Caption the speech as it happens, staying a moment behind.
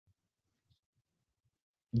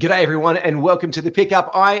G'day everyone and welcome to The Pickup.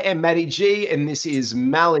 I am Matty G and this is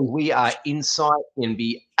Mally. We are Inside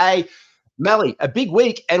NBA. Mally, a big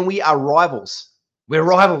week and we are rivals. We're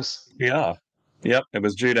rivals. Yeah. Yep. It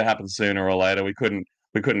was due to happen sooner or later. We couldn't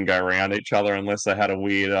go around each other unless they had a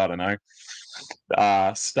weird, I don't know,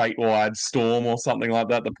 statewide storm or something like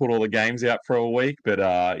that put all the games out for a week. But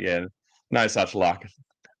yeah, no such luck.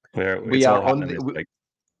 We It's are all on happening this week.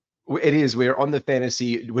 it is. We're on the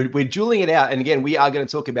fantasy. We're dueling it out. And again, we are going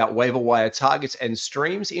to talk about waiver wire targets and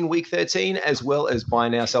streams in week 13, as well as buy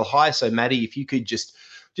now, sell high. So Maddie, if you could just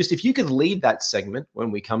if you could lead that segment when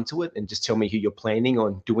we come to it and just tell me who you're planning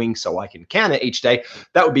on doing so I can counter each day,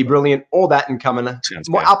 that would be brilliant. All that and coming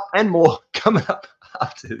more up and more coming up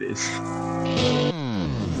after this.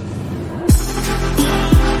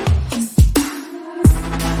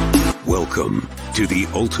 Welcome to the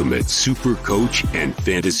Ultimate Super Coach and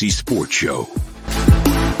Fantasy Sports Show.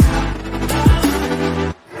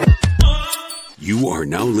 You are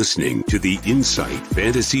now listening to the Insight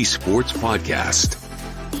Fantasy Sports Podcast.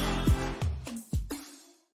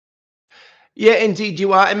 Yeah, indeed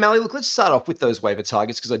you are. And Mally, look, let's start off with those waiver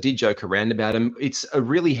targets because I did joke around about them. It's a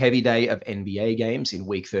really heavy day of NBA games in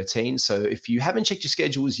week 13. So if you haven't checked your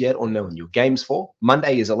schedules yet or know when your games for,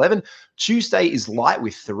 Monday is 11. Tuesday is light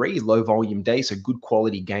with 3, low volume day, so good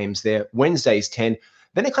quality games there. Wednesday is 10.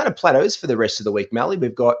 Then it kind of plateaus for the rest of the week, Mally.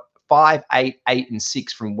 We've got 5, 8, 8, and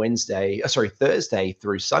 6 from Thursday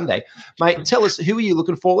through Sunday. Mate, tell us, who are you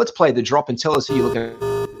looking for? Let's play the drop and tell us who you're looking at.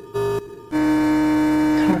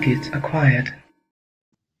 Target acquired.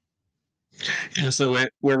 Yeah, so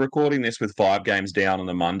we're recording this with 5 games down on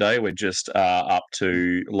the Monday. We're just up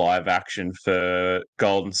to live action for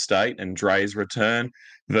Golden State and Dre's return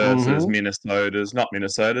versus Memphis's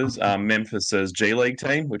G League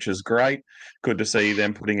team, which is great. Good to see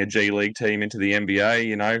them putting a G League team into the NBA.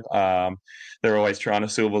 You know, they're always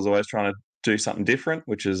Silver's always trying to do something different,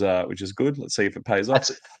 which is good. Let's see if it pays off.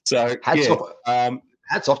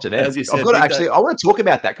 Hats off to them. As you said, I want to talk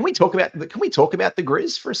about that. Can we talk about the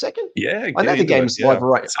Grizz for a second? Yeah, I know the game's live,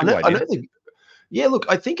 right? Look,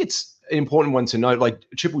 I think it's an important one to note. Like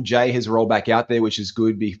Triple J has rolled back out there, which is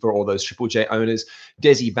good for all those Triple J owners.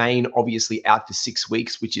 Desi Bain obviously out for 6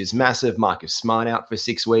 weeks, which is massive. Marcus Smart out for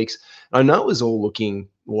 6 weeks. I know it was all looking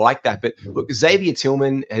like that, but look, Xavier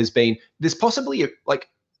Tillman has been. There's possibly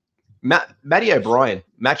Matty O'Brien,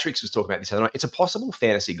 Matrix was talking about this other night. It's a possible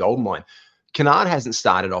fantasy goldmine. Kennard hasn't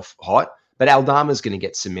started off hot, but Aldama's going to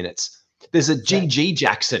get some minutes. There's a GG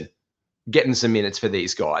Jackson getting some minutes for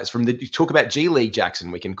these guys. You talk about G League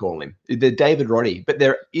Jackson, we can call him. The David Roddy. But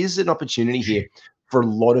there is an opportunity here for a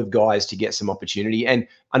lot of guys to get some opportunity. And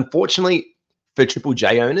unfortunately, for Triple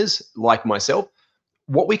J owners like myself,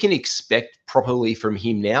 what we can expect properly from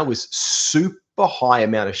him now was super high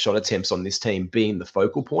amount of shot attempts on this team being the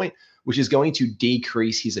focal point, which is going to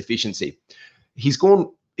decrease his efficiency.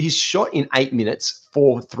 He's shot in 8 minutes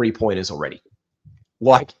 4 3-pointers already.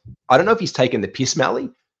 Like, I don't know if he's taken the piss, Mally,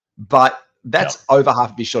 but that's over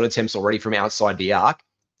half of his shot attempts already from outside the arc.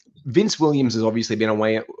 Vince Williams has obviously been on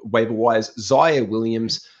waiver wires, Zaire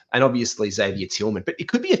Williams, and obviously Xavier Tillman. But it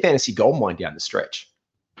could be a fantasy goldmine down the stretch.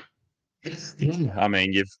 I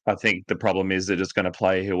mean, I think the problem is they're just going to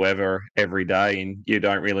play whoever every day, and you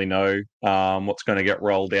don't really know what's going to get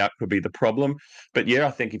rolled out. Could be the problem. But yeah,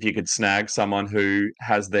 I think if you could snag someone who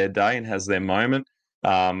has their day and has their moment,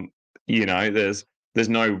 you know, there's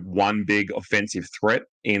no one big offensive threat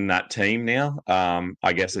in that team now.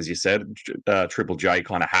 I guess, as you said, Triple J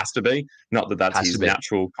kind of has to be. Not that that's his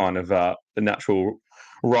natural kind of the natural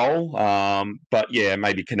role. But yeah,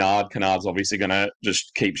 maybe Kennard. Kennard's obviously going to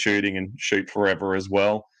just keep shooting and shoot forever as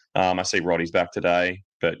well. I see Roddy's back today.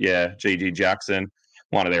 But yeah, GG Jackson,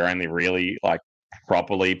 one of their only really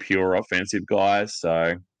properly pure offensive guys.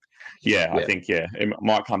 So yeah, I think, it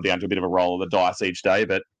might come down to a bit of a roll of the dice each day,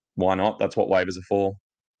 but why not? That's what waivers are for.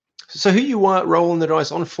 So who you are rolling the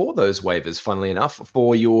dice on for those waivers, funnily enough,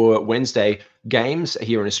 for your Wednesday games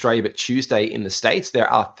here in Australia, but Tuesday in the States? There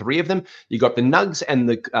are 3 of them. You got the Nugs and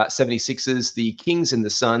the 76ers, the Kings and the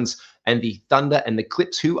Suns, and the Thunder and the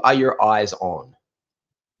Clips. Who are your eyes on?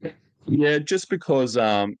 Yeah, just because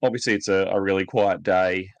obviously it's a really quiet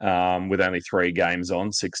day with only 3 games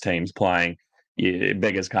on, 6 teams playing. Yeah,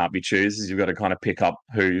 beggars can't be choosers. You've got to kind of pick up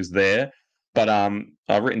who's there. But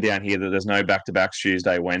I've written down here that there's no back-to-backs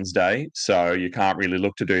Tuesday, Wednesday, so you can't really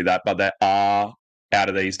look to do that. But there are, out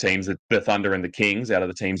of these teams, the Thunder and the Kings, out of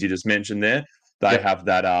the teams you just mentioned there, they have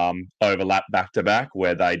that overlap back-to-back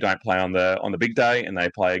where they don't play on the big day and they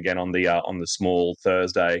play again on the small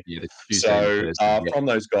Thursday. Yeah, from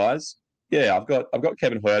those guys, I've got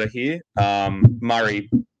Kevin Huerter here. Murray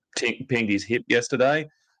pinged his hip yesterday.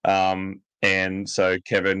 And so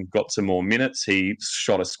Kevin got some more minutes. He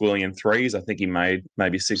shot a squillion threes. I think he made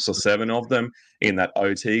maybe 6 or 7 of them in that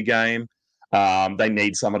OT game. They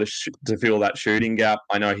need someone to fill that shooting gap.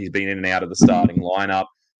 I know he's been in and out of the starting lineup,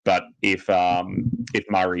 but if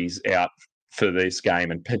Murray's out for this game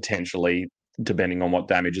and potentially, depending on what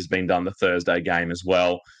damage has been done the Thursday game as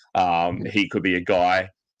well, he could be a guy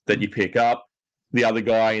that you pick up. The other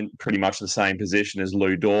guy in pretty much the same position as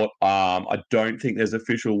Lou Dort. I don't think there's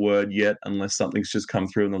official word yet, unless something's just come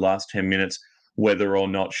through in the last 10 minutes, whether or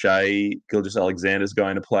not Shea Gilgeous-Alexander's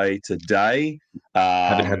going to play today.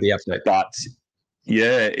 Haven't had the update. But,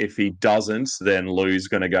 yeah, if he doesn't, then Lou's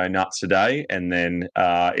going to go nuts today. And then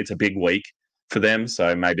it's a big week for them,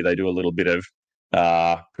 so maybe they do a little bit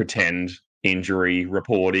of pretend injury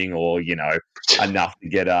reporting, or enough to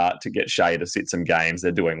get Shea to sit some games.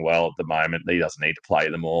 They're doing well at the moment. He doesn't need to play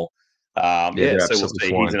them all. So we'll see.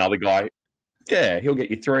 Fine. He's another guy. Yeah, he'll get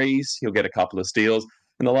you threes. He'll get a couple of steals.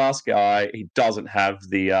 And the last guy, he doesn't have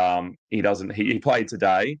the. He played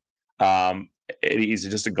today. He's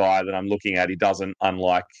just a guy that I'm looking at. He doesn't,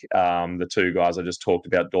 unlike the two guys I just talked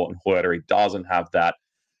about, Dort and Huerta, he doesn't have that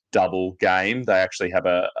double game. They actually have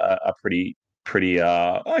a pretty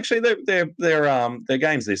actually their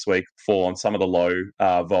games this week fall on some of the low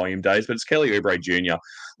volume days, but it's Kelly Oubre Jr.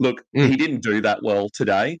 Look, he didn't do that well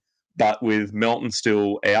today, but with Melton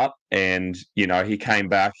still out, and he came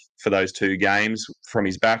back for those 2 games from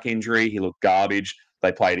his back injury, he looked garbage.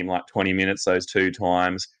 They played him like 20 minutes those 2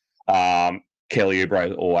 times. Kelly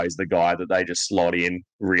Oubre is always the guy that they just slot in.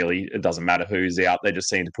 Really, it doesn't matter who's out. They just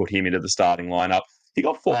seem to put him into the starting lineup. He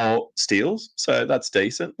got 4 steals, so that's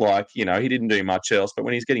decent. He didn't do much else, but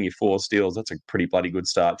when he's getting you 4 steals, that's a pretty bloody good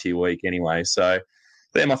start to your week anyway. So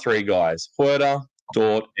they're my 3 guys: Huerta,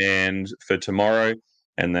 Dort, and for tomorrow,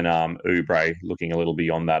 and then Oubre looking a little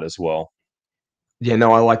beyond that as well. Yeah,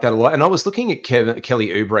 no, I like that a lot. And I was looking at Kelly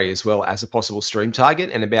Oubre as well as a possible stream target,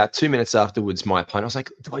 and about 2 minutes afterwards, my opponent, I was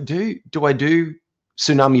like, do I do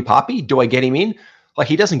Tsunami Papi? Do I get him in?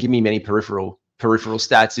 He doesn't give me many peripheral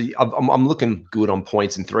stats. I'm looking good on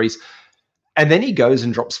points and threes. And then he goes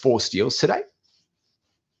and drops 4 steals today.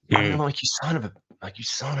 I'm like, you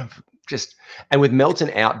son of just. And with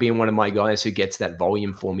Melton out being one of my guys who gets that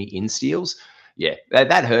volume for me in steals, yeah,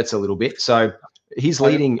 that hurts a little bit. So he's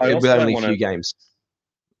leading with only a few games.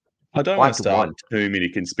 I don't want to start too many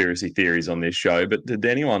conspiracy theories on this show, but did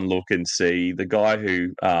anyone look and see the guy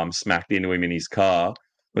who smacked into him in his car?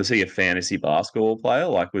 Was he a fantasy basketball player?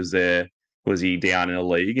 Was he down in a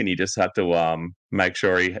league and he just had to make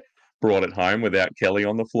sure he brought it home without Kelly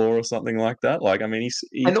on the floor or something like that?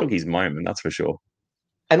 He took his moment, that's for sure.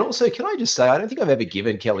 And also, can I just say, I don't think I've ever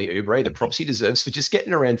given Kelly Oubre the props he deserves for just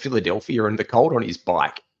getting around Philadelphia in the cold on his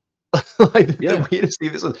bike. The weirdest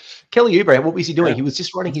thing this was. Kelly Oubre, what was he doing? He was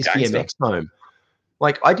just running his BMX home.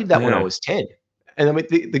 I did that when I was 10. And I mean,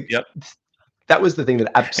 that was the thing that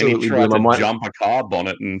absolutely blew my mind. He tried to jump a car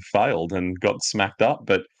bonnet and failed and got smacked up,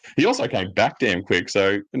 but he also came back damn quick.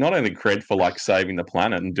 So not only cred for saving the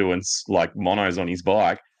planet and doing monos on his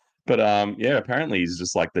bike, but apparently he's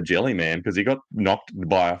just like the jelly man, because he got knocked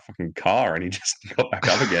by a fucking car and he just got back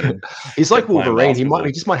up again. He's like Wolverine.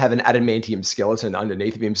 He just might have an adamantium skeleton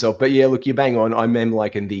underneath of himself. But yeah, look, you bang on. I'm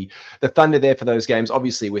liking the Thunder there for those games.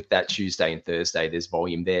 Obviously, with that Tuesday and Thursday, there's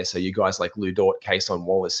volume there. So you guys like Lou Dort, Kayson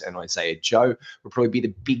Wallace, and Isaiah Joe will probably be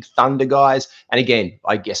the big Thunder guys. And again,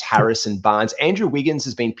 I guess Harrison Barnes. Andrew Wiggins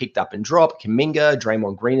has been picked up and dropped. Kuminga,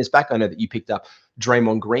 Draymond Green is back. I know that you picked up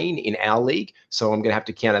Draymond Green in our league, so I'm going to have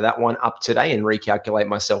to counter that one up today and recalculate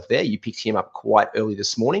myself there. You picked him up quite early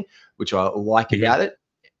this morning, which I like about it.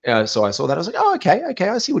 So I saw that. I was like, oh, okay,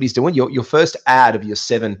 I see what he's doing. Your first ad of your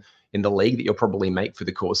 7 in the league that you'll probably make for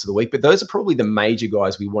the course of the week. But those are probably the major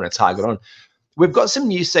guys we want to target on. We've got some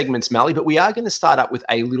new segments, Mally, but we are going to start up with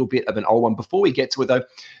a little bit of an old one. Before we get to it, though,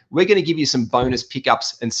 we're going to give you some bonus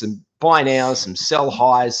pickups and some buy nows, some sell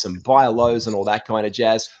highs, some buy lows, and all that kind of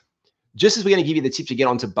jazz. Just as we're going to give you the tip to get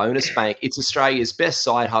onto Bonus Bank, it's Australia's best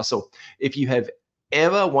side hustle. If you have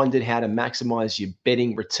ever wondered how to maximize your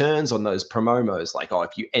betting returns on those promos,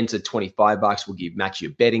 if you enter $25, we'll match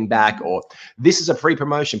your betting back, or this is a free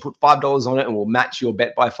promotion, put $5 on it and we'll match your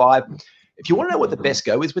bet by 5. If you want to know what the best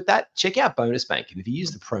go is with that, check out Bonus Bank. And if you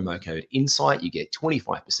use the promo code INSIGHT, you get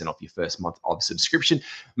 25% off your first month of subscription.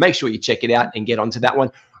 Make sure you check it out and get onto that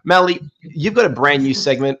one. Mally, you've got a brand new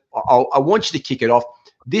segment. I want you to kick it off.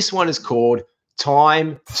 This one is called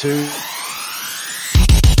Time to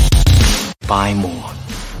Buy More.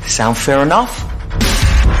 Sound fair enough?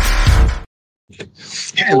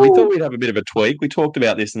 Yeah, we thought we'd have a bit of a tweak. We talked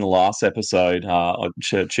about this in the last episode, on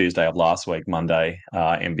Tuesday of last week, Monday,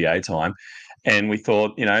 NBA time. And we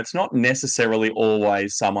thought, it's not necessarily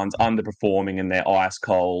always someone's underperforming and they're ice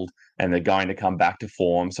cold and they're going to come back to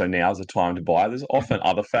form. So now's the time to buy. There's often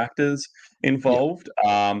other factors involved.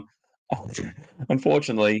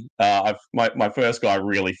 Unfortunately, my first guy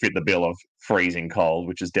really fit the bill of freezing cold,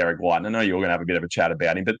 which is Derek White. And I know you're going to have a bit of a chat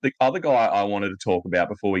about him. But the other guy I wanted to talk about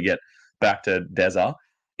before we get back to Deza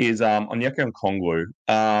is Onyeka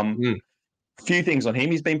Okongwu. Few things on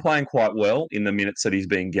him. He's been playing quite well in the minutes that he's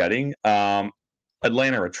been getting.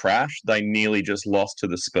 Atlanta are trash. They nearly just lost to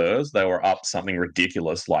the Spurs. They were up something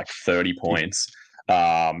ridiculous, like 30 points.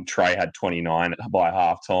 Trey had 29 by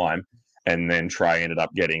half time, and then Trey ended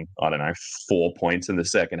up getting, 4 points in the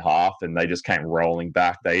second half, and they just came rolling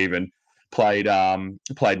back. They even played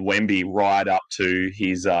Wemby right up to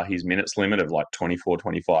his minutes limit of like 24,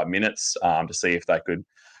 25 minutes to see if they could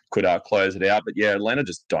close it out. But yeah, Atlanta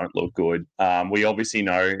just don't look good. We obviously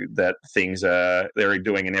know that they're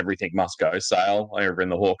doing an everything must go sale over in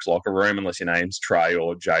the Hawks locker room, unless your name's Trey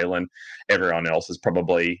or Jalen. Everyone else is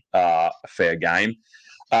probably a fair game.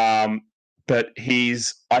 But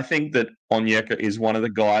I think that Onyeka is one of the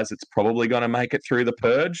guys that's probably going to make it through the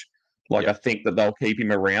purge. I think that they'll keep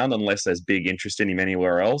him around unless there's big interest in him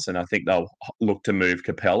anywhere else. And I think they'll look to move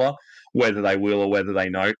Capella. Whether they will or whether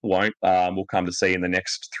they won't, we'll come to see in the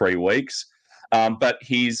next 3 weeks. But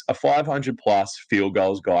he's a 500-plus field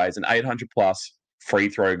goals guy. He's an 800-plus free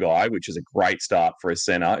throw guy, which is a great start for a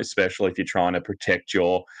center, especially if you're trying to protect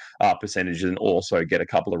your percentages and also get a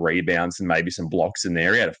couple of rebounds and maybe some blocks in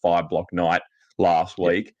there. He had a 5-block night last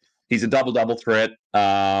week. He's a double-double threat.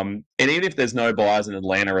 And even if there's no buyers in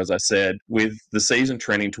Atlanta, as I said, with the season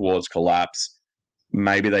trending towards collapse,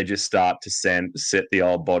 maybe they just start to set the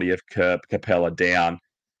old body of Capella down,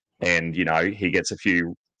 and he gets a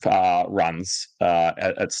few runs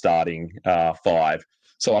at starting 5.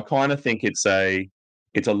 So I kind of think it's a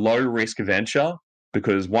low risk venture,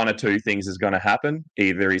 because one or two things is going to happen.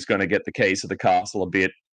 Either he's going to get the keys to the castle a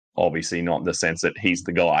bit, obviously not in the sense that he's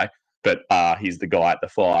the guy, but he's the guy at the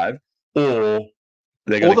 5, or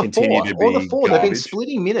they're going to continue to be or the 4. Garbage. They've been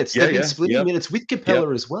splitting minutes. They've been splitting minutes with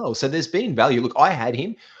Capella as well. So there's been value. Look, I had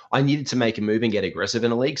him. I needed to make a move and get aggressive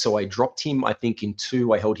in a league. So I dropped him, I think, in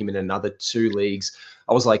 2. I held him in another 2 leagues.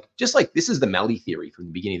 I was like, this is the Melly theory from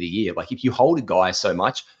the beginning of the year. Like, if you hold a guy so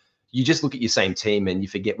much, you just look at your same team and you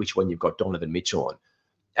forget which one you've got Donovan Mitchell on.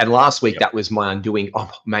 And last week, that was my undoing. Oh,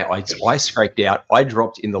 mate, I scraped out. I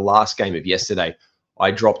dropped in the last game of yesterday.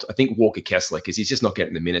 I think, Walker Kessler, because he's just not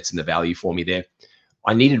getting the minutes and the value for me there.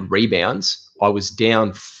 I needed rebounds. I was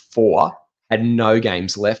down 4, had no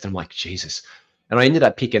games left. I'm like, Jesus. And I ended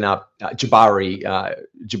up picking up Jabari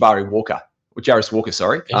Walker, or Jarris Walker,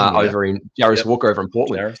 sorry, over in Jarris Walker over in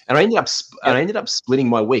Portland. And I ended up splitting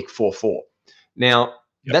my week 4-4. Now,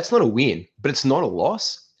 that's not a win, but it's not a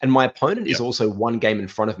loss. And my opponent is also 1 game in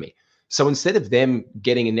front of me. So instead of them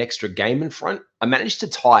getting an extra game in front, I managed to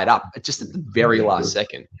tie it up just at the very last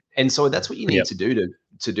second. And so that's what you need to do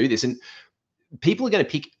to do this. And people are going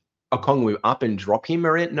to pick Okongwu up and drop him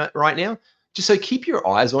right now. Just so keep your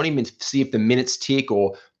eyes on him and see if the minutes tick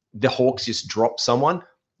or the Hawks just drop someone.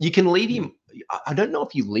 You can leave him. I don't know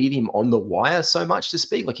if you leave him on the wire so much to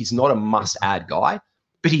speak. Like, he's not a must-add guy,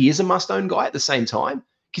 but he is a must-own guy at the same time,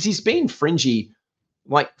 because he's been fringy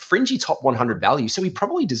top 100 value. So he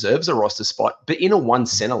probably deserves a roster spot. But in a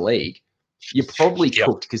 1-center league, you're probably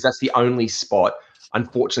cooked, because that's the only spot,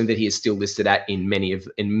 unfortunately, that he is still listed at in many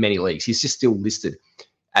leagues. He's just still listed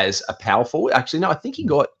as a power forward. Actually, no, I think he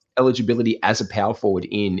got eligibility as a power forward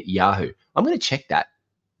in Yahoo. I'm going to check that.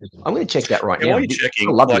 I'm going to check that right now. While you're checking,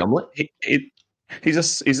 I love the omelet. He's a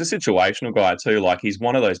situational guy too. Like, he's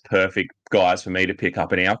one of those perfect guys for me to pick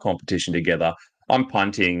up in our competition together. I'm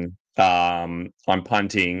punting pretty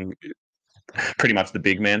much the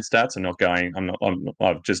big man stats.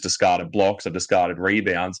 I've just discarded blocks. I've discarded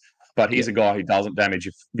rebounds. But he's a guy who doesn't damage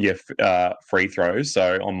your free throws.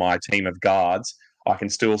 So on my team of guards, I can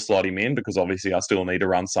still slot him in, because obviously I still need to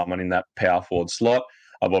run someone in that power forward slot.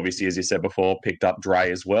 I've obviously, as you said before, picked up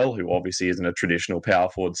Dre as well, who obviously isn't a traditional power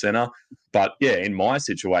forward center. But yeah, in my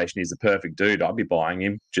situation, he's the perfect dude. I'd be buying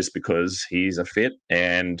him just because he's a fit,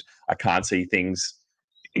 and I can't see things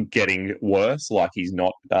getting worse. Like, he's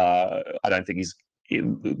not, I don't think he's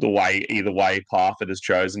either way path that is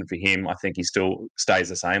chosen for him. I think he still stays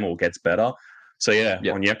the same or gets better. So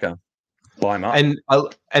Onyeka, buy him up.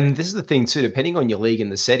 And this is the thing too, depending on your league and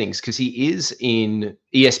the settings, because he is in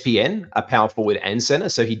ESPN, a power forward and center,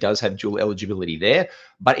 so he does have dual eligibility there.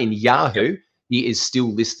 But in Yahoo, he is still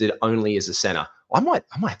listed only as a center. I might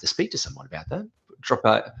have to speak to someone about that.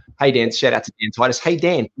 Hey Dan, shout out to Dan Titus. Hey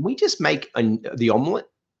Dan, can we just make the omelet?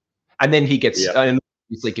 And then he gets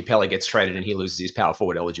obviously Capella gets traded and he loses his power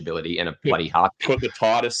forward eligibility and a bloody heart. Put the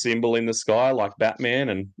Titus symbol in the sky like Batman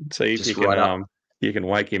and see if you can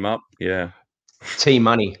wake him up. Yeah.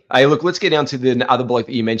 T-Money. Hey, look, let's get down to the other bloke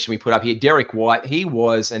that you mentioned we put up here, Derek White. He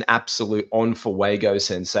was an absolute on-for-Wago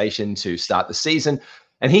sensation to start the season,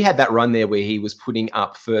 and he had that run there where he was putting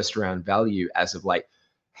up first-round value as of late.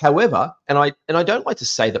 However, and I don't like to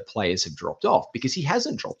say that players have dropped off because he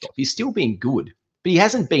hasn't dropped off. He's still been good, but he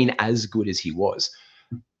hasn't been as good as he was.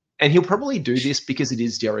 And he'll probably do this because it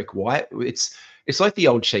is Derek White. It's like the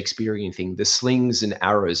old Shakespearean thing, the slings and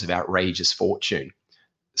arrows of outrageous fortune.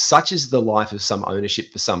 Such is the life of some ownership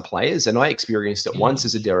for some players. And I experienced it once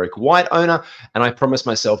as a Derek White owner, and I promised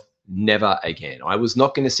myself never again. I was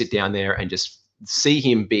not going to sit down there and just see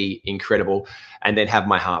him be incredible and then have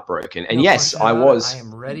my heart broken. And yes, I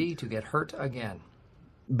am ready to get hurt again.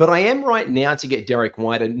 But I am right now to get Derek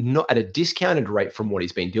White at a discounted rate from what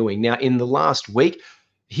he's been doing. Now, in the last week,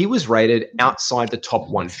 he was rated outside the top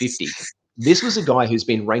 150. This was a guy who's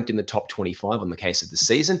been ranked in the top 25 on the case of the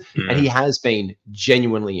season, and he has been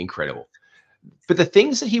genuinely incredible. But the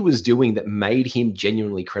things that he was doing that made him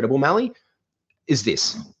genuinely credible, Mally, is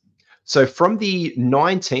this. So from the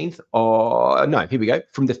 19th, here we go.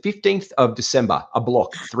 From the 15th of December, a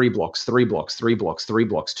block, 3 blocks, 3 blocks, 3 blocks, 3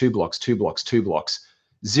 blocks, 2 blocks, 2 blocks, 2 blocks,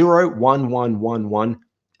 0, 1, 1, 1, 1,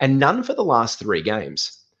 and none for the last 3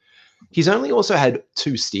 games. He's only also had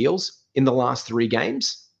 2 steals in the last 3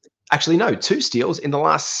 games. Actually, no, 2 steals in the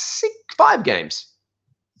last 5 games.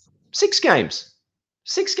 6 games.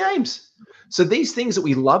 6 games. So these things that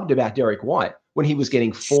we loved about Derek White when he was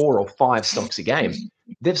getting 4 or 5 stocks a game,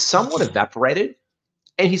 they've somewhat evaporated.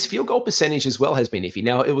 And his field goal percentage as well has been iffy.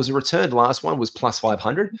 Now, it was a returned last one was plus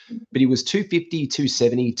 500, but he was 250,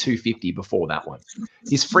 270, 250 before that one.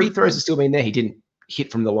 His free throws have still been there. He didn't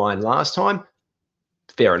hit from the line last time.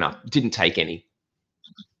 Fair enough. Didn't take any.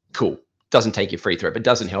 Cool. Doesn't take your free throw, but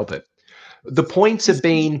doesn't help it. The points have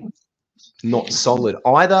been not solid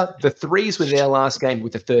either. The threes were there last game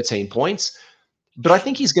with the 13 points, but I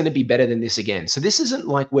think he's going to be better than this again. So this isn't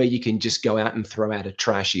like where you can just go out and throw out a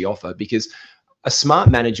trashy offer because a smart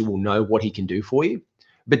manager will know what he can do for you.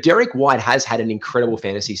 But Derek White has had an incredible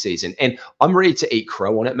fantasy season, and I'm ready to eat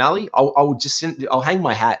crow on it, Mally. I'll hang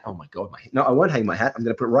my hat. Oh my God, no, I won't hang my hat. I'm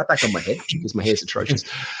going to put it right back on my head because my hair's atrocious.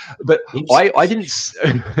 But I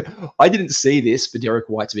didn't see this for Derek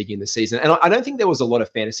White to begin the season, and I don't think there was a lot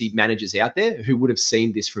of fantasy managers out there who would have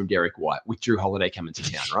seen this from Derek White with Drew Holiday coming to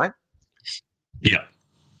town, right? Yeah.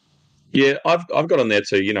 Yeah, I've got on there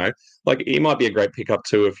too, like he might be a great pickup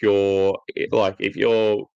too if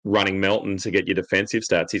you're running Melton to get your defensive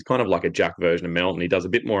stats. He's kind of like a Jack version of Melton. He does a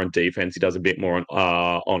bit more on defense. He does a bit more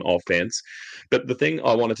on offense. But the thing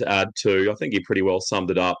I wanted to add too, I think he pretty well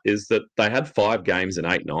summed it up, is that they had 5 games in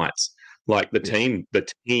 8 nights. Like the team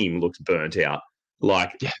looks burnt out.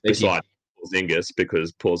 Besides Porzingis,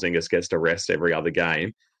 because Porzingis gets to rest every other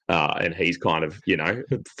game. And he's kind of,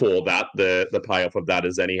 for that, the payoff of that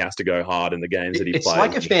is then he has to go hard in the games that he plays. It's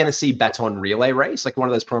like a fantasy baton relay race, like one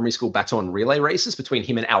of those primary school baton relay races between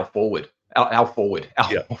him and Al Forward. They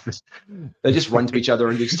just run to each other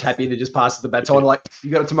and just happy to just pass the baton. Like,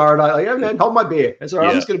 you got it tomorrow night. Like, oh, man, hold my beer. That's all right.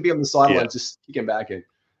 I'm just going to be on the sidelines, just kicking back in.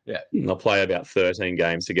 Yeah. They'll play about 13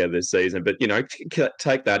 games together this season. But,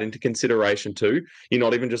 take that into consideration too. You're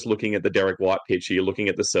not even just looking at the Derek White picture. You're looking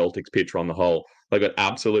at the Celtics picture on the whole. They got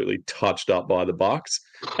absolutely touched up by the Bucks,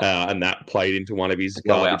 and that played into one of his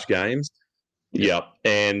garbage games. Yeah.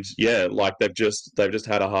 And, they've just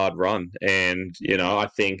had a hard run. And, I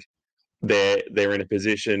think they're in a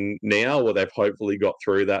position now where they've hopefully got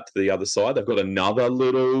through that to the other side. They've got another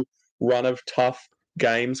little run of tough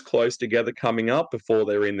games close together coming up before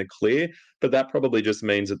they're in the clear, but that probably just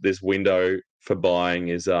means that this window for buying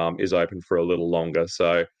is open for a little longer.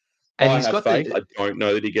 So I have faith. I don't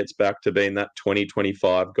know that he gets back to being that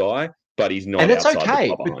 2025 guy, but he's not. And it's outside okay.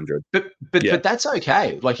 The top 100. But that's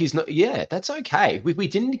okay. Like he's not. Yeah, that's okay. We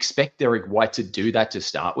didn't expect Derek White to do that to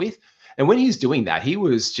start with, and when he's doing that, he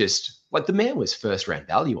was just like the man was first round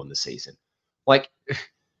value on the season. Like.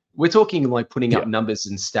 We're talking like putting up numbers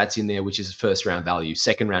and stats in there, which is first round value,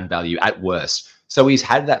 second round value at worst. So he's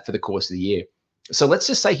had that for the course of the year. So let's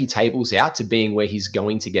just say he tables out to being where he's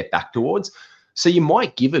going to get back towards. So you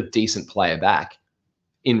might give a decent player back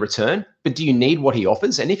in return, but do you need what he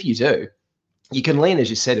offers? And if you do, you can lean, as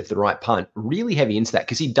you said, if the right punt, really heavy into that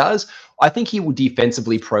because he does. I think he will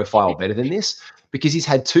defensively profile better than this because he's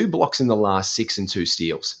had 2 blocks in the last 6 and 2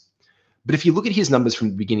 steals. But if you look at his numbers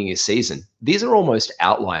from the beginning of the season, these are almost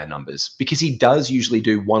outlier numbers because he does usually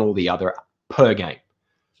do one or the other per game.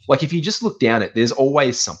 Like if you just look down at, there's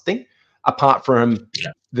always something apart from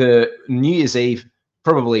the New Year's Eve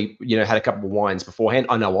probably, had a couple of wines beforehand.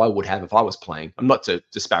 I know I would have if I was playing. I'm not to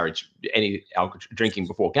disparage any alcohol drinking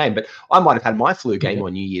before game, but I might have had my flu game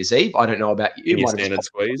on New Year's Eve. I don't know about you. In your standard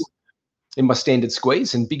squeeze. In my standard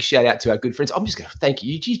squeeze, and big shout out to our good friends. I'm just going to thank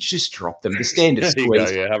you. You just dropped them. The standard squeeze.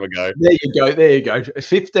 Have a go. There you go.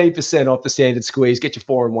 15% off the standard squeeze. Get your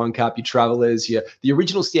 4-in-1 cup, your travelers, the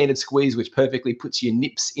original standard squeeze, which perfectly puts your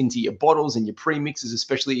nips into your bottles and your premixes,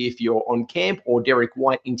 especially if you're on camp, or Derek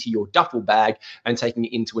White into your duffel bag and taking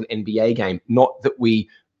it into an NBA game. Not that we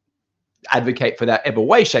advocate for that ever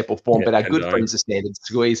way, shape, or form, but our good friends, the standard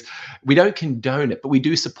squeeze, we don't condone it, but we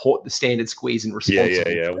do support the standard squeeze and responsible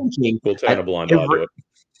drinking. We'll turn a blind eye to it.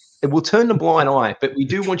 It will turn the blind eye, but we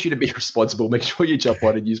do want you to be responsible. Make sure you jump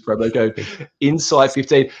on and use promo code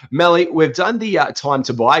INSIDE15. Melly, we've done the time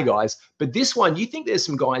to buy guys, but this one, you think there's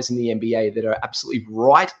some guys in the NBA that are absolutely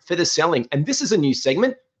right for the selling, and this is a new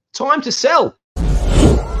segment, time to sell.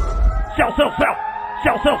 Sell.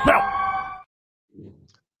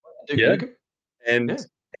 Yeah, and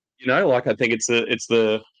I think it's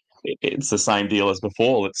the same deal as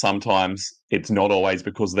before. That sometimes it's not always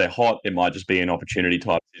because they're hot. It might just be an opportunity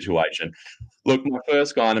type situation. Look, my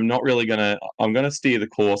first guy, and I'm gonna steer the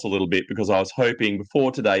course a little bit because I was hoping before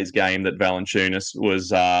today's game that Valanciunas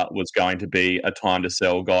was going to be a time to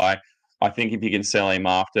sell guy. I think if you can sell him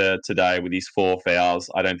after today with his 4 fouls,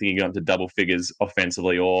 I don't think he got into double figures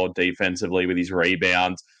offensively or defensively with his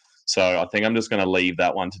rebounds. So I think I'm just going to leave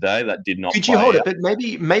that one today. That did not. Could you hold it? But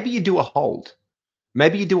maybe you do a hold.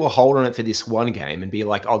 Maybe you do a hold on it for this one game and be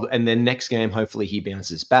like, and then next game, hopefully he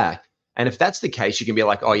bounces back. And if that's the case, you can be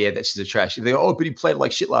like, oh yeah, that's just a trash. They go, but he played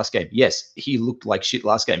like shit last game. Yes, he looked like shit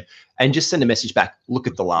last game. And just send a message back. Look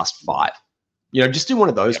at the last 5. Just do one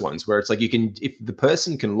of those ones where it's like if the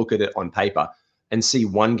person can look at it on paper and see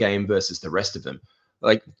one game versus the rest of them,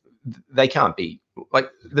 like they can't be like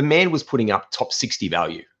the man was putting up top 60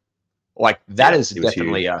 value. Like that is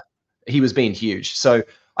definitely he was being huge. So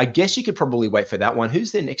I guess you could probably wait for that one.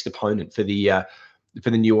 Who's their next opponent for the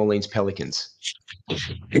New Orleans Pelicans?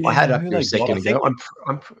 I had up here a second ago.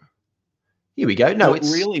 Here we go. No, it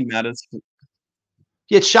really matters.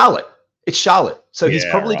 Yeah, it's Charlotte. So he's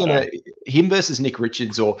probably him versus Nick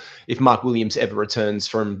Richards, or if Mark Williams ever returns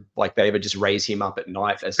from, like, they ever just raise him up at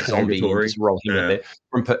night as a zombie and just roll him in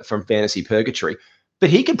there from fantasy purgatory. But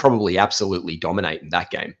he could probably absolutely dominate in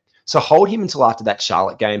that game. So hold him until after that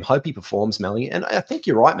Charlotte game. Hope he performs, Melly. And I think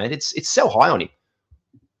you're right, man. It's sell high on him.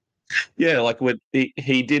 Yeah, like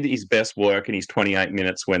he did his best work in his 28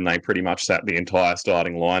 minutes when they pretty much sat the entire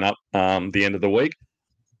starting lineup the end of the week.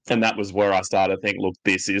 And that was where I started to think, look,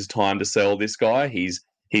 this is time to sell this guy. He's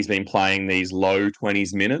been playing these low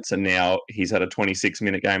 20s minutes, and now he's had a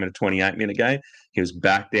 26-minute game and a 28-minute game. He was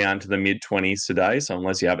back down to the mid-20s today. So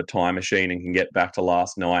unless you have a time machine and can get back to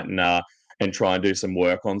last night and try and do some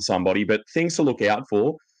work on somebody. But things to look out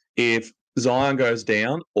for if Zion goes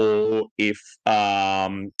down, or if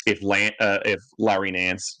Larry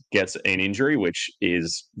Nance gets an injury, which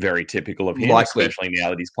is very typical of him, especially now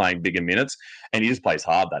that he's playing bigger minutes. And he just plays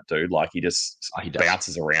hard, that dude. Like he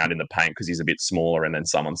bounces around in the paint because he's a bit smaller, and then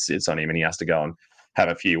someone sits on him and he has to go and have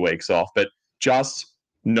a few weeks off. But just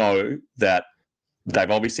know that they've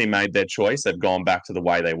obviously made their choice. They've gone back to the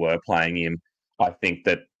way they were playing him. I think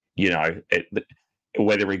that,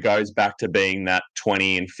 whether he goes back to being that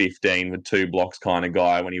 20 and 15 with 2 blocks kind of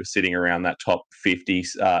guy when he was sitting around that top 50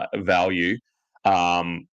 value,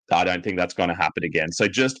 I don't think that's going to happen again. So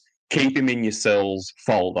just keep him in your sells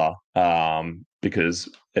folder because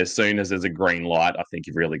as soon as there's a green light, I think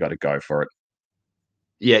you've really got to go for it.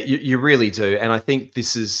 Yeah, you really do. And I think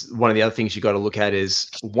this is one of the other things you got to look at is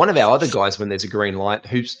one of our other guys when there's a green light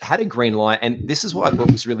who's had a green light. And this is what I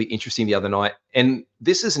thought was really interesting the other night. And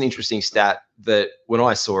this is an interesting stat that when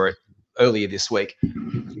I saw it earlier this week,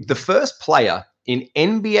 the first player in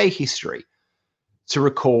NBA history to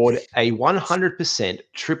record a 100%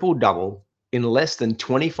 triple-double in less than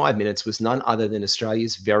 25 minutes was none other than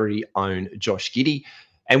Australia's very own Josh Giddey.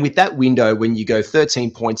 And with that window, when you go 13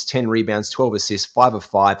 points, 10 rebounds, 12 assists, 5 of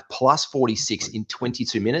 5, plus 46 in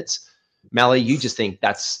 22 minutes, Mally, you just think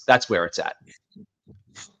that's where it's at.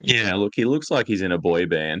 Yeah, look, he looks like he's in a boy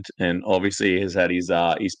band, and obviously he has had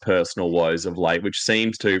his personal woes of late, which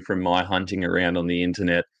seems to, from my hunting around on the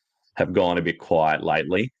internet, have gone a bit quiet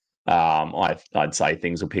lately. I'd say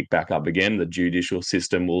things will pick back up again. The judicial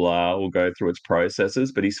system will go through its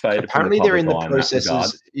processes, but he's faded. Apparently, they're in the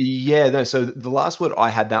processes. Yeah, no. So the last word, I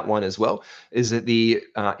had that one as well, is that the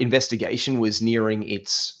investigation was nearing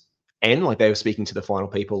its end. Like they were speaking to the final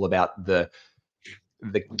people about the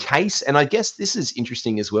case, and I guess this is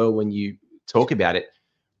interesting as well when you talk about it,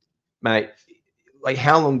 mate. like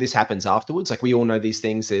how long this happens afterwards. Like we all know these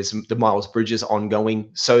things. There's the Miles Bridges ongoing.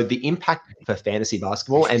 So the impact for fantasy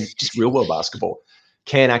basketball and just real world basketball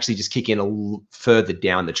can actually just kick in a little further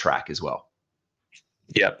down the track as well.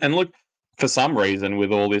 Yeah. And look, for some reason,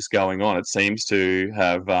 with all this going on, it seems to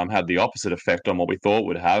have had the opposite effect on what we thought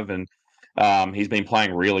would have. And he's been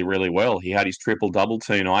playing really, really well. He had his triple-double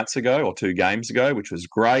 2 nights ago or 2 games ago, which was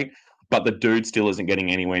great. But the dude still isn't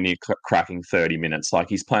getting anywhere near cracking 30 minutes. Like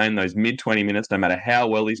he's playing those mid-20 minutes, no matter how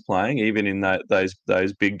well he's playing, even in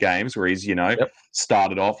those big games where he's,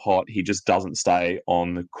 started off hot, he just doesn't stay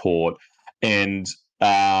on the court. And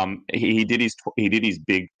he did his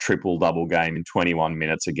big triple-double game in 21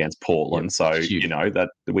 minutes against Portland. So,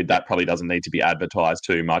 that probably doesn't need to be advertised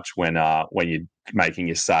too much when you're making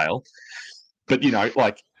your sale. But,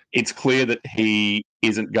 it's clear that he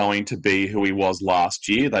isn't going to be who he was last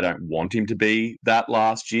year. They don't want him to be that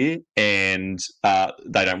last year, and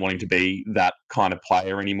they don't want him to be that kind of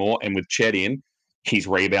player anymore. And with Chet in, his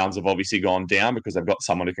rebounds have obviously gone down because they've got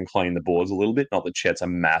someone who can clean the boards a little bit. Not that Chet's a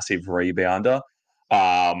massive rebounder,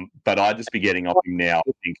 but I'd just be getting off him now.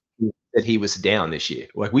 I think that he was down this year.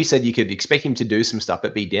 Like we said, you could expect him to do some stuff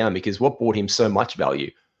but be down, because what brought him so much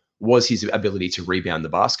value was his ability to rebound the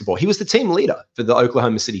basketball. He was the team leader for the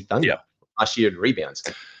Oklahoma City Thunder last year in rebounds.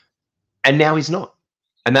 And now he's not.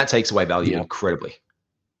 And that takes away value incredibly.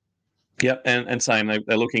 Yep, and same,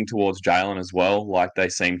 they're looking towards Jalen as well. Like they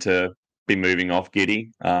seem to be moving off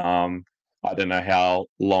Giddey. I don't know how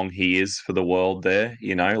long he is for the world there.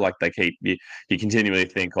 Like they keep, you continually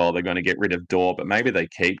think, they're going to get rid of Dort, but maybe they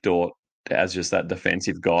keep Dort as just that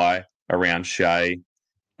defensive guy around Shea,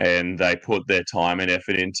 and they put their time and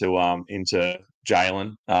effort into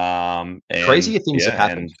Jalen. Crazier things have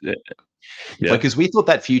happened. Yeah. Because we thought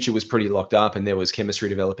that future was pretty locked up and there was chemistry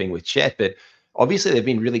developing with Chet, but obviously they've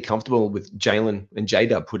been really comfortable with Jalen and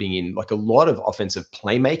J-Dub putting in like a lot of offensive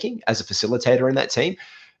playmaking as a facilitator in that team.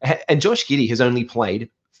 And Josh Giddey has only played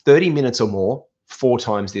 30 minutes or more 4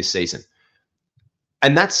 times this season.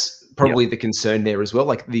 And that's probably the concern there as well.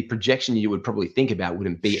 Like the projection you would probably think about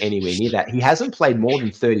wouldn't be anywhere near that. He hasn't played more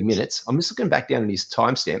than 30 minutes. I'm just looking back down at his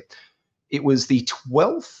timestamp. It was the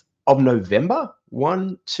 12th of November.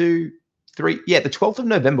 1, 2, 3. Yeah, the 12th of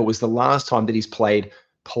November was the last time that he's played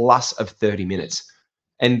plus of 30 minutes.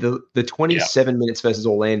 And the 27 minutes versus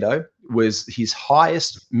Orlando was his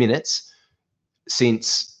highest minutes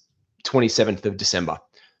since 27th of December.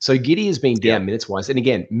 So Giddey has been down minutes-wise. And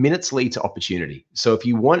again, minutes lead to opportunity. So if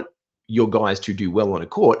you want your guys to do well on a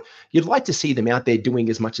court, you'd like to see them out there doing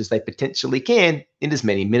as much as they potentially can in as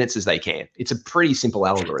many minutes as they can. It's a pretty simple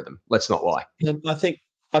algorithm. Let's not lie.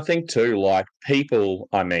 I think too, like people,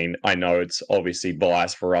 I know it's obviously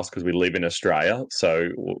biased for us because we live in Australia. So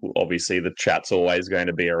obviously the chat's always going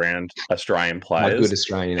to be around Australian players. Good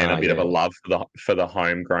Australian and a bit of a love for the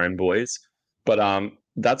homegrown boys. But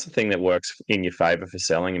that's the thing that works in your favor for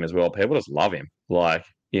selling him as well. People just love him. Like,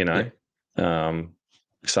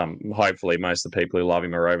 hopefully most of the people who love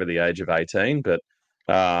him are over the age of 18, but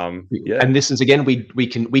and this is, again, we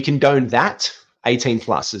condone that. 18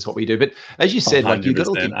 plus is what we do. But as you said, like you got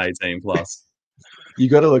to look at 18 plus. You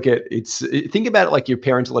got to look at think about it like your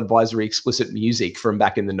parental advisory explicit music from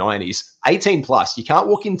back in the 90s. 18 plus. You can't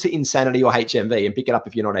walk into Insanity or HMV and pick it up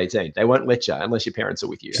if you're not 18. They won't let you unless your parents are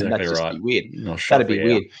with you. Exactly, and that'd just right. be weird. That'd be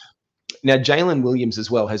weird. Now, Jalen Williams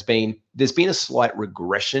as well there's been a slight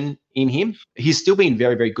regression in him. He's still been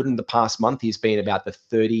very, very good in the past month. He's been about the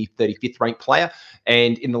 35th ranked player.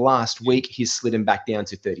 And in the last week, he's slid him back down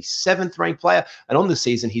to 37th ranked player. And on the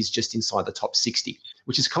season, he's just inside the top 60,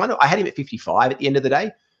 which is I had him at 55 at the end of the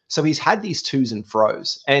day. So he's had these twos and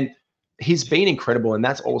fros. And he's been incredible. And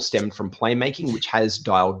that's all stemmed from playmaking, which has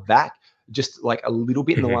dialed back just like a little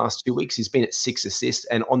bit in the last 2 weeks. He's been at 6 assists.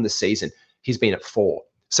 And on the season, he's been at 4.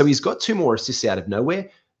 So he's got 2 more assists out of nowhere.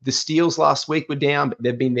 The steals last week were down, but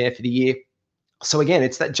they've been there for the year. So again,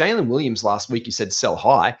 it's that Jalen Williams last week you said sell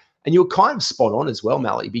high, and you're kind of spot on as well,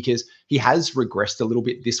 Mally, because he has regressed a little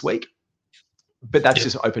bit this week. But that's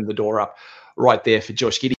just opened the door up right there for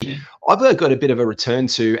Josh Giddey. I've got a bit of a return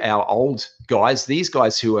to our old guys, these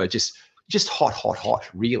guys who are just hot,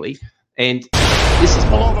 really. And this is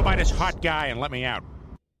pull over by this hot guy and let me out.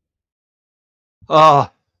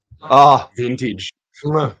 Vintage.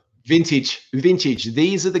 Vintage.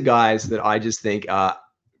 These are the guys that I just think are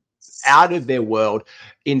out of their world,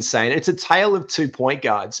 insane. It's a tale of 2 point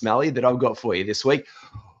guards, Mally, that I've got for you this week.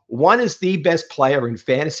 One is the best player in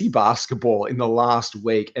fantasy basketball in the last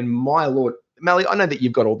week. And my Lord, Mally, I know that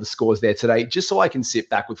you've got all the scores there today, just so I can sit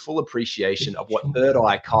back with full appreciation of what Third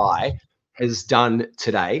Eye Kai has done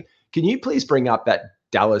today. Can you please bring up that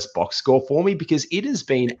Dallas box score for me because it has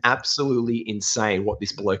been absolutely insane what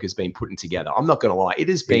this bloke has been putting together. I'm not going to lie. It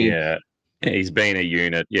has been... Yeah, he's been a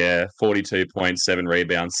unit. Yeah, 42 points, 7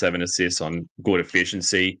 rebounds, 7 assists on good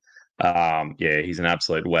efficiency. Yeah, he's an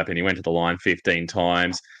absolute weapon. He went to the line 15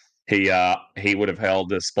 times. He would have held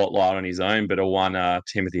the spotlight on his own, but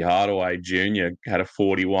Timothy Hardaway Jr. had a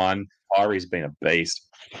 41. Kyrie's been a beast.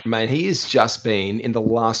 Man, he has just been in the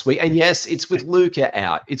last week. And yes, it's with Luka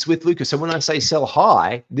out. It's with Luka. So when I say sell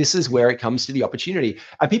high, this is where it comes to the opportunity.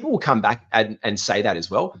 And people will come back and say that as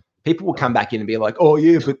well. People will come back in and be like, oh,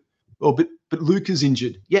 yeah, but Luka's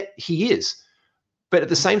injured. Yeah, he is. But at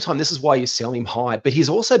the same time, this is why you sell him high. But he's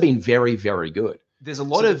also been very, very good. There's a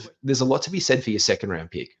lot to be said for your second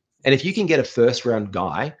round pick. And if you can get a first round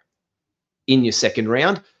guy in your second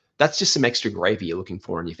round, that's just some extra gravy you're looking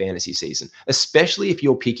for in your fantasy season, especially if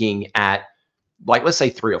you're picking at, like, let's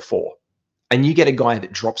say 3 or 4, and you get a guy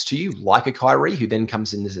that drops to you like a Kyrie, who then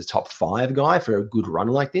comes in as a top 5 guy for a good run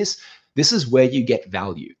like this. This is where you get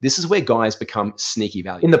value. This is where guys become sneaky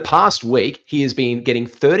value. In the past week, he has been getting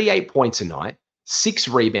 38 points a night, 6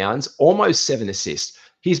 rebounds, almost 7 assists.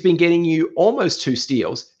 He's been getting you almost 2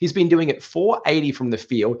 steals. He's been doing it 480 from the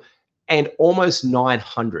field and almost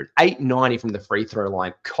 900, 890 from the free throw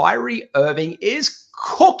line. Kyrie Irving is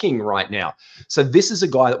cooking right now. So this is a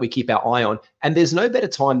guy that we keep our eye on. And there's no better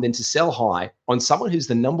time than to sell high on someone who's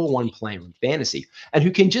the number 1 player in fantasy and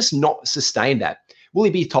who can just not sustain that. Will he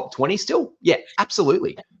be top 20 still? Yeah,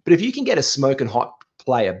 absolutely. But if you can get a smoking hot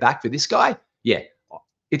player back for this guy, yeah,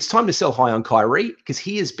 it's time to sell high on Kyrie because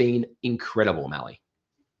he has been incredible, Mally.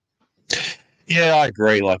 Yeah, I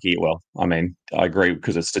agree. I agree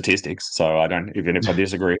because it's statistics. So I don't, even if I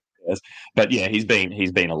disagree. Yes. But yeah, he's been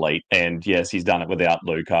elite, and yes, he's done it without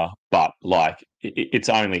Luka. But it's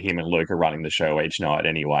only him and Luka running the show each night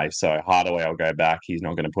anyway. So Hardaway will go back. He's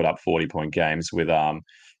not going to put up 40-point games with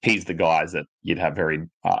He's the guys that you'd have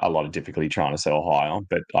a lot of difficulty trying to sell high on.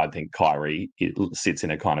 But I think Kyrie sits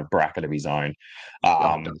in a kind of bracket of his own.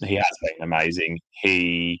 He has been amazing.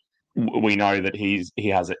 We know that he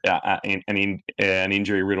has an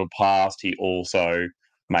injury-riddled past. He also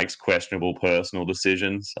makes questionable personal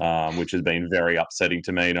decisions, which has been very upsetting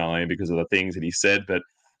to me, not only because of the things that he said, but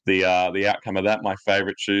the outcome of that. My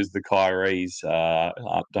favourite shoes, the Kyries,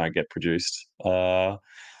 don't get produced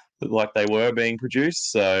like they were being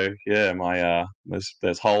produced. So yeah,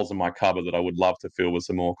 there's holes in my cupboard that I would love to fill with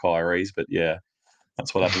some more Kyries, but yeah,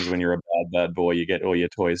 that's what happens when you're a bad boy. You get all your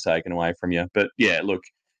toys taken away from you. But yeah, look.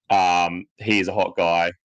 He is a hot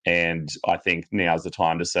guy, and I think now's the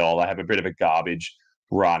time to sell. They have a bit of a garbage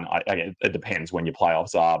run. It depends when your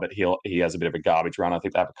playoffs are, but he has a bit of a garbage run. I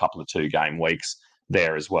think they have a couple of 2-game weeks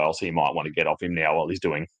there as well, so you might want to get off him now while he's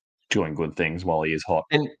doing good things while he is hot.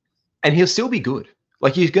 And he'll still be good.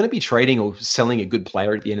 Like, he's going to be trading or selling a good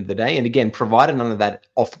player at the end of the day. And again, provided none of that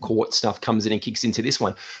off-court stuff comes in and kicks into this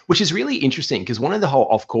one, which is really interesting because one of the whole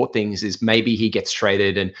off-court things is maybe he gets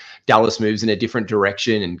traded and Dallas moves in a different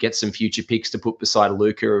direction and gets some future picks to put beside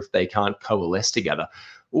Luka if they can't coalesce together.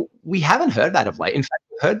 We haven't heard that of late. In fact,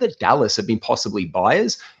 we've heard that Dallas have been possibly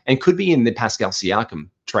buyers and could be in the Pascal Siakam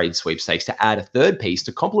trade sweepstakes to add a third piece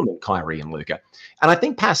to complement Kyrie and Luka. And I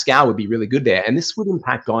think Pascal would be really good there. And this would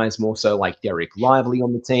impact guys more so like Derek Lively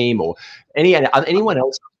on the team or anyone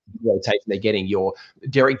else in the rotation they're getting, your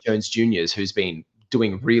Derek Jones Jr.'s, who's been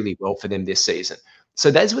doing really well for them this season. So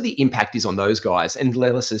that's where the impact is on those guys. And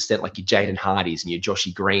let us extent like your Jaden Hardys and your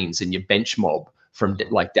Joshy Greens and your bench mob from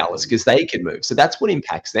like Dallas, because they can move. So that's what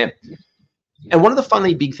impacts them. And one of the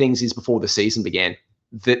funny big things is before the season began,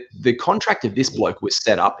 that the contract of this bloke was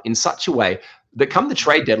set up in such a way that come the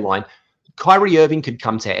trade deadline, Kyrie Irving could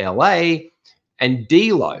come to LA and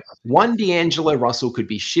D'Angelo Russell could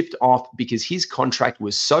be shipped off because his contract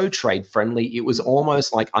was so trade friendly. It was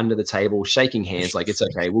almost like under the table, shaking hands, like, it's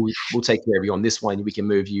okay, we'll take care of you on this one. We can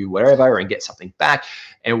move you wherever and get something back.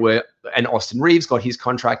 And Austin Reeves got his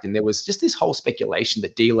contract, and there was just this whole speculation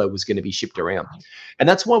that D'Lo was going to be shipped around. And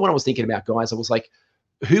that's why when I was thinking about guys, I was like,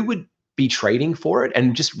 who would be trading for it?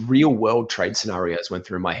 And just real world trade scenarios went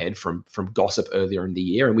through my head from gossip earlier in the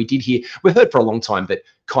year. And we've heard for a long time that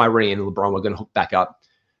Kyrie and LeBron were going to hook back up.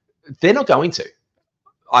 They're not going to.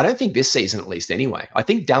 I don't think this season, at least anyway. I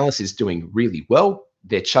think Dallas is doing really well.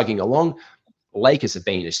 They're chugging along. Lakers have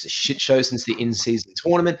been just a shit show since the in-season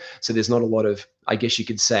tournament. So there's not a lot of, I guess you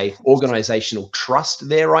could say, organizational trust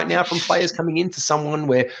there right now from players coming into someone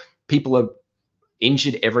where people are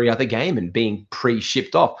injured every other game and being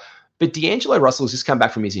pre-shipped off. But D'Angelo Russell has just come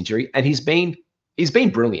back from his injury, and he's been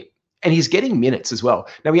brilliant. And he's getting minutes as well.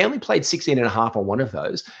 Now, he only played 16 and a half on one of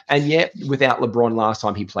those. And yet, without LeBron last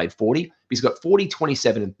time, he played 40. He's got 40,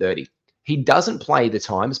 27, and 30. He doesn't play the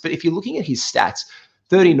times, but if you're looking at his stats,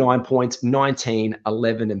 39 points, 19,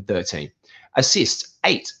 11, and 13. Assists,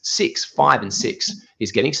 8, 6, 5, and 6.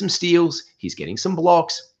 He's getting some steals. He's getting some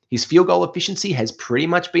blocks. His field goal efficiency has pretty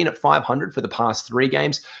much been at 500 for the past 3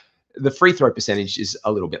 games. The free throw percentage is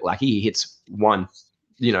a little bit lucky. He hits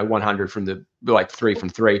 100 from the 3 from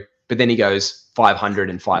 3, but then he goes 500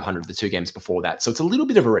 and 500 the 2 games before that. So it's a little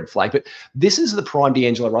bit of a red flag, but this is the prime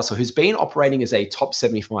D'Angelo Russell who's been operating as a top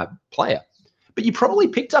 75 player. But you probably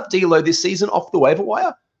picked up D'Lo this season off the waiver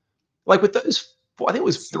wire. Like with those, I think it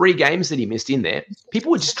was 3 games that he missed in there.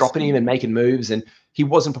 People were just dropping him and making moves, and he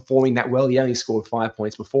wasn't performing that well. He only scored 5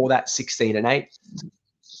 points before that, 16 and 8.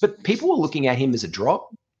 But people were looking at him as a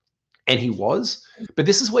drop, and he was. But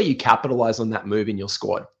this is where you capitalize on that move in your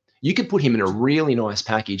squad. You could put him in a really nice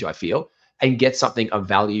package, I feel, and get something of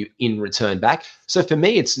value in return back. So for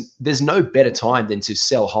me, there's no better time than to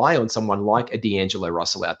sell high on someone like a D'Angelo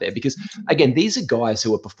Russell out there, because again, these are guys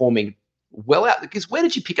who are performing well out. Because where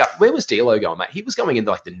did you pick up? Where was D'Lo going, mate? He was going into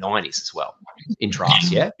like the 90s as well in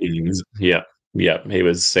drafts. Yeah. Yeah. He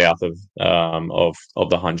was south of the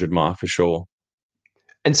 100 mark for sure.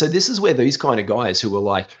 And so this is where these kind of guys who were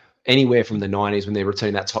like anywhere from the 90s when they're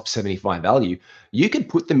returning that top 75 value, you could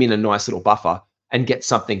put them in a nice little buffer and get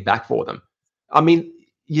something back for them. I mean,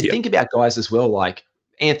 you think about guys as well, like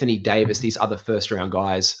Anthony Davis, these other first-round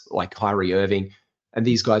guys like Kyrie Irving, and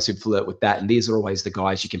these guys who flirt with that. And these are always the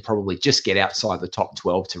guys you can probably just get outside the top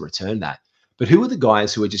 12 to return that. But who are the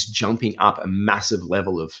guys who are just jumping up a massive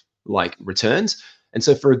level of like returns? And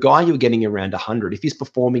so for a guy you're getting around 100, if he's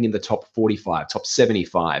performing in the top 45, top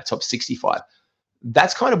 75, top 65,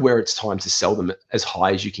 that's kind of where it's time to sell them as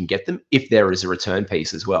high as you can get them if there is a return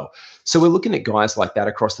piece as well. So we're looking at guys like that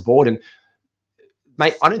across the board. And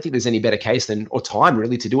mate, I don't think there's any better case or time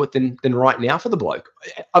really to do it than right now for the bloke.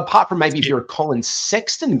 Apart from maybe if you're a Colin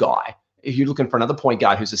Sexton guy, if you're looking for another point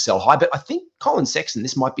guard who's a sell high. But I think Colin Sexton,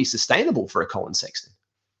 this might be sustainable for a Colin Sexton.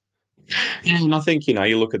 Yeah, and I think,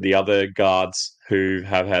 you look at the other guards who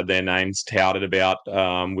have had their names touted about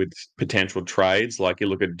with potential trades. Like you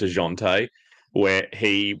look at DeJounte, where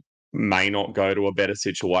he may not go to a better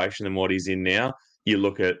situation than what he's in now. You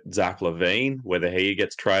look at Zach LaVine, whether he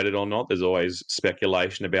gets traded or not. There's always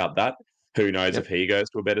speculation about that. Who knows if he goes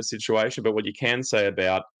to a better situation? But what you can say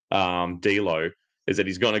about D'Lo is that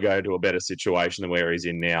he's going to go to a better situation than where he's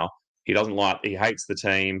in now. He hates the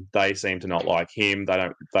team. They seem to not like him. They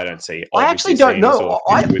don't see. I actually don't know.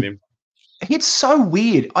 With him. It's so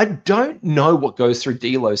weird. I don't know what goes through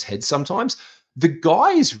D'Lo's head sometimes. The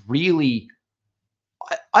guy is really.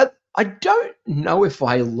 I don't know if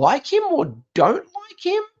I like him or don't like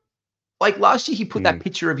him. Like last year, he put that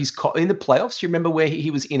picture of his in the playoffs. You remember where he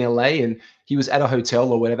was in LA and he was at a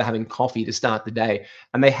hotel or whatever having coffee to start the day,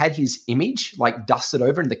 and they had his image like dusted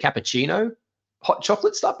over in the cappuccino hot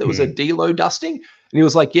chocolate stuff. There was a D'Lo dusting, and he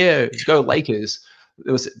was like, "Yeah, go Lakers."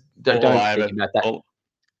 There was don't think about that.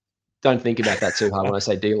 Don't think about that too hard when I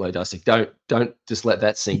say D'Lo dusting. Don't just let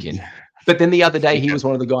that sink in. But then the other day, he was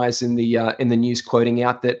one of the guys in the news quoting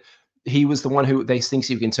out that he was the one who they thinks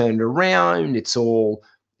he can turn it around. It's all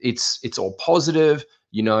positive.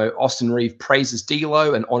 Austin Reeves praises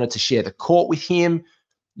D'Lo and honored to share the court with him.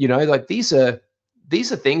 Like these are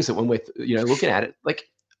things that when we're looking at it, like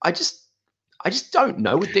I just don't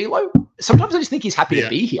know with D'Lo. Sometimes I just think he's happy to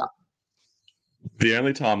be here. The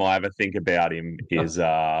only time I ever think about him is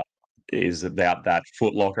about that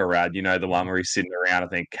Foot Locker ad. The one where he's sitting around. I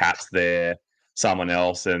think Cat's there, someone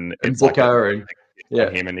else, and it's Booker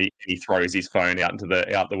like him, and he throws his phone out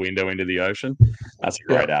the window into the ocean. That's a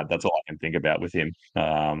great ad. That's all I can think about with him.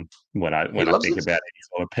 When I think about any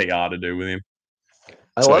sort of PR to do with him,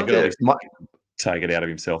 I love it. Take it out of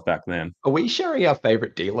himself back then. Are we sharing our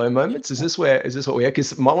favorite D'Lo moments? Is this what we are?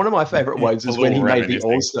 Because one of my favorite ones is when he made the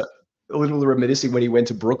All-Star. A little reminiscing when he went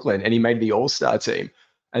to Brooklyn and he made the All-Star team,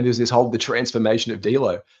 and there's this whole the transformation of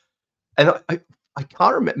D'Lo, and I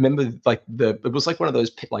can't remember it was like one of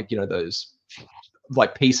those those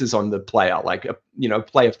like pieces on the player, like a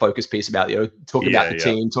player focus piece about talk about the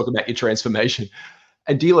team, talk about your transformation.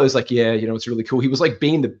 And D'Lo's like, it's really cool. He was like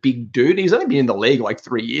being the big dude. He's only been in the league like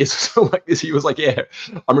 3 years or so like this. He was like,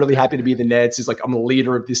 I'm really happy to be the Nets. He's like, I'm the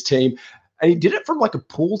leader of this team. And he did it from like a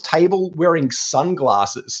pool table wearing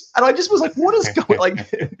sunglasses. And I just was like, what is going like?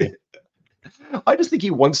 I just think he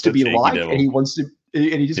wants to be liked and he wants to,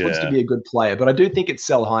 and he just wants to be a good player. But I do think it's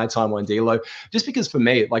sell high time on D'Lo, just because for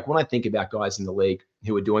me, like when I think about guys in the league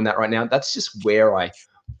who are doing that right now, that's just where I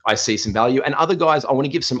see some value. And other guys, I want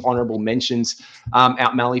to give some honorable mentions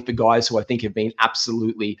out Mally for guys who I think have been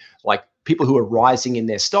absolutely like people who are rising in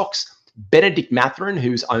their stocks. Benedict Mathurin,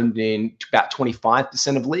 who's owned in about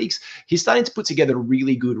 25% of leagues, he's starting to put together a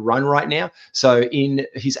really good run right now. So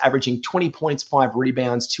he's averaging 20 points, 5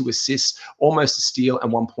 rebounds, 2 assists, almost a steal,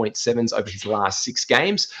 and 1.7s over his last 6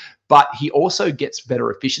 games. But he also gets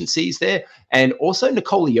better efficiencies there. And also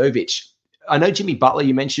Nikola Jovic. I know Jimmy Butler,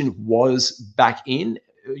 you mentioned, was back in,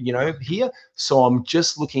 here. So I'm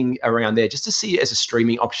just looking around there just to see as a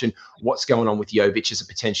streaming option what's going on with Jovic as a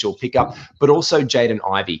potential pickup. But also Jaden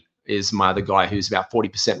Ivey is my other guy who's about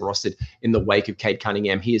 40% rostered in the wake of Cade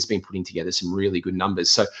Cunningham. He has been putting together some really good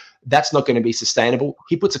numbers. So that's not going to be sustainable.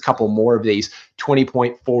 He puts a couple more of these: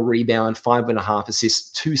 20.4 rebound, 5.5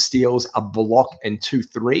 assists, 2 steals, a block, and 2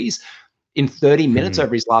 threes in 30 minutes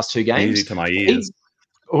over his last 2 games. Easy to my ears.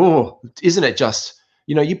 Isn't it just,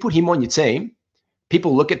 you put him on your team,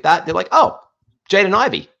 people look at that, they're like, oh, Jaden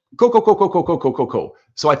Ivey, cool.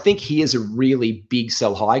 So I think he is a really big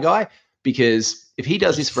sell high guy, because if he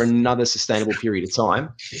does this for another sustainable period of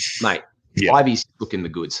time, mate, Ivey's looking the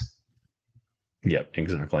goods. Yep,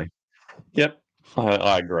 exactly. Yep,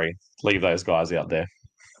 I agree. Leave those guys out there.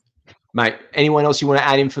 Mate, anyone else you want to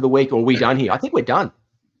add in for the week, or are we done here? I think we're done.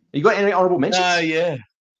 You got any honorable mentions?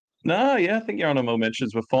 I think your honorable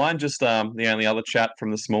mentions were fine. Just the only other chat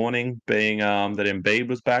from this morning being that Embiid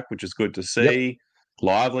was back, which is good to see. Yep.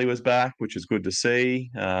 Lively was back, which is good to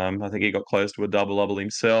see. I think he got close to a double-double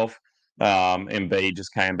himself. Embiid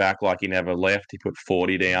just came back like he never left. He put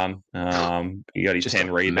 40 down. He got his just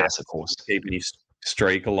 10 rebounds, keeping his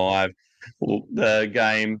streak alive. Well,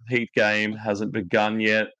 the Heat game hasn't begun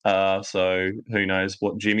yet, so who knows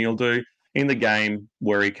what Jimmy will do. In the game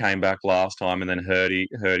where he came back last time and then hurt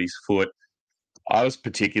his foot, I was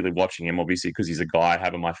particularly watching him, obviously, because he's a guy I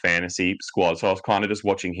have in my fantasy squad. So I was kind of just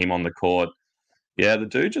watching him on the court. Yeah, the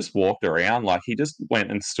dude just walked around like he just went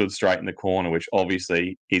and stood straight in the corner, which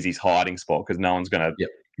obviously is his hiding spot because no one's going to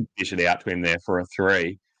dish it out to him there for a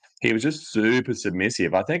 3. He was just super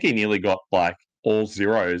submissive. I think he nearly got like all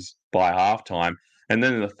zeros by halftime. And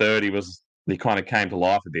then in the third, he kind of came to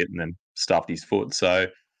life a bit and then stuffed his foot. So,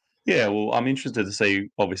 yeah, well, I'm interested to see,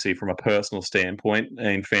 obviously, from a personal standpoint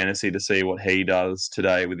in fantasy, to see what he does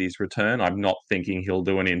today with his return. I'm not thinking he'll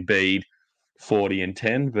do an Embiid 40 and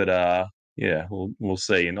 10, but we'll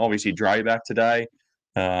see. And obviously, Dre back today.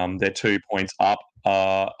 They're 2 points up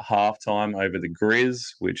halftime over the Grizz,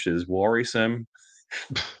 which is worrisome.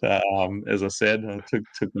 As I said, I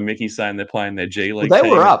took the Mickey saying they're playing their G League. Well, they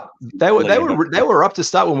were up. They were up to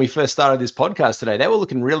start when we first started this podcast today. They were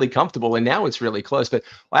looking really comfortable, and now it's really close. But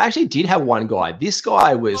I actually did have one guy. This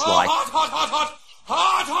guy was like,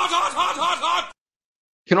 hot.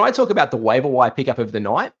 Can I talk about the waiver wire pickup of the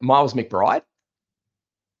night, Miles McBride?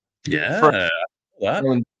 Yeah.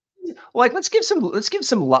 Let's give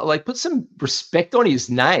some like put some respect on his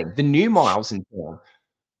name. The new Miles in town.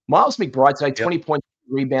 Miles McBride today, 20 points,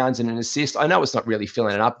 rebounds, and an assist. I know it's not really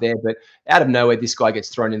filling it up there, but out of nowhere, this guy gets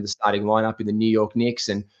thrown in the starting lineup in the New York Knicks.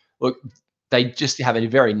 And look, they just have a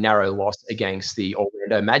very narrow loss against the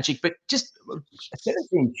Orlando Magic, but just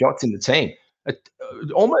 17 shots in the team.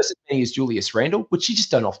 Almost as many as Julius Randle, which you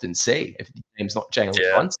just don't often see if the name's not Jalen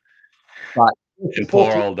Brunson. But and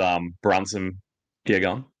poor old Brunson,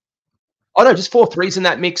 go on. Oh, no, just 4 threes in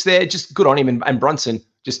that mix there. Just good on him. And Brunson,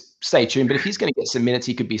 just stay tuned. But if he's going to get some minutes,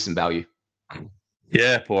 he could be some value.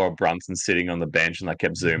 Yeah, poor old Brunson sitting on the bench, and they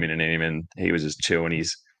kept zooming in at him, and he was just chewing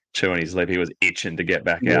his lip. He was itching to get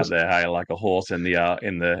back out there, hey, like a horse in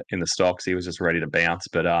the stocks. He was just ready to bounce.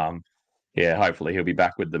 But hopefully he'll be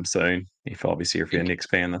back with them soon. If you're a Knicks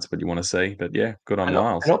fan, that's what you want to see. But yeah, good on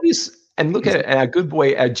Miles. And look at our good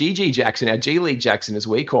boy, our GG Jackson, our G League Jackson, as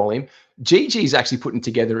we call him. GG's actually putting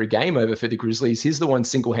together a game over for the Grizzlies. He's the one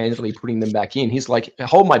single-handedly putting them back in. He's like,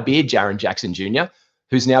 hold my beer, Jaren Jackson Jr.,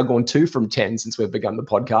 who's now gone 2 from 10 since we've begun the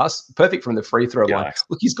podcast. Perfect from the free throw line.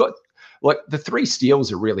 Look, he's got the 3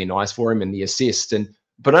 steals are really nice for him and the assist,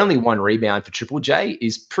 but only 1 rebound for Triple J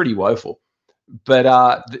is pretty woeful. But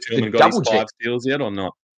the double J 5 steals yet or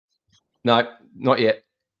not? No, not yet.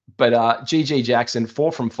 But GG Jackson,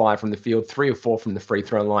 4 from 5 from the field, 3 of 4 from the free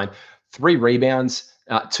throw line, 3 rebounds,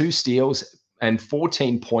 2 steals, and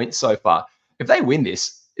 14 points so far. If they win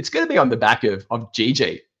this, it's going to be on the back of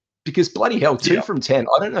GG, because bloody hell, 2 from 10.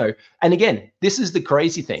 I don't know. And again, this is the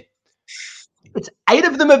crazy thing. It's 8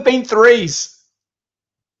 of them have been threes.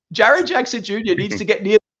 Jaren Jackson Jr. needs to get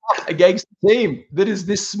near the top against a team that is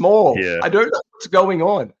this small. Yeah. I don't know what's going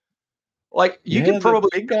on. Like, you can probably...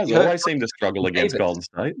 The big guys always seem to struggle against Golden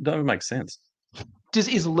State. It doesn't make sense.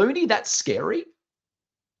 Is Looney that scary?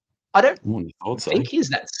 I don't think he's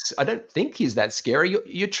that scary.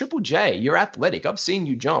 You're Triple J. You're athletic. I've seen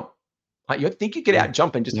you jump. You think you could out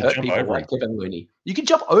jump and just hurt jump people over like him. Kevin Looney? You can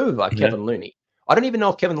jump over Kevin Looney. I don't even know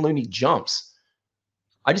if Kevin Looney jumps.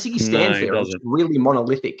 I just think he stands there and it's really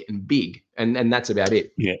monolithic and big, and that's about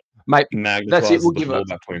it. Yeah, mate. That's it. We'll give it.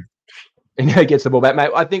 Back to him. And he gets the ball back,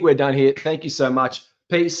 mate. I think we're done here. Thank you so much.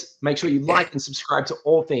 Peace. Make sure you like and subscribe to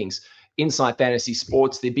all things Inside Fantasy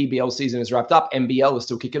Sports. The BBL season is wrapped up. NBL is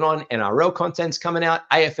still kicking on. NRL content's coming out.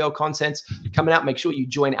 AFL content's coming out. Make sure you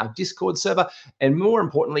join our Discord server. And more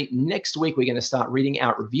importantly, next week, we're going to start reading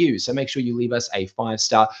out reviews. So make sure you leave us a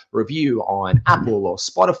 5-star review on Apple or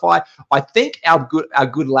Spotify. I think our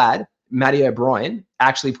good lad, Matty O'Brien,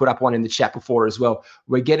 actually put up one in the chat before as well.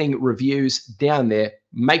 We're getting reviews down there.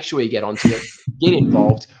 Make sure you get onto it. Get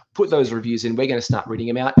involved. Put those reviews in. We're going to start reading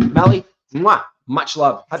them out. Mally, mwah, much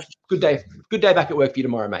love. Have a good day. Good day back at work for you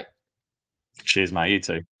tomorrow, mate. Cheers, mate. You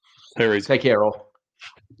too. Take care, all.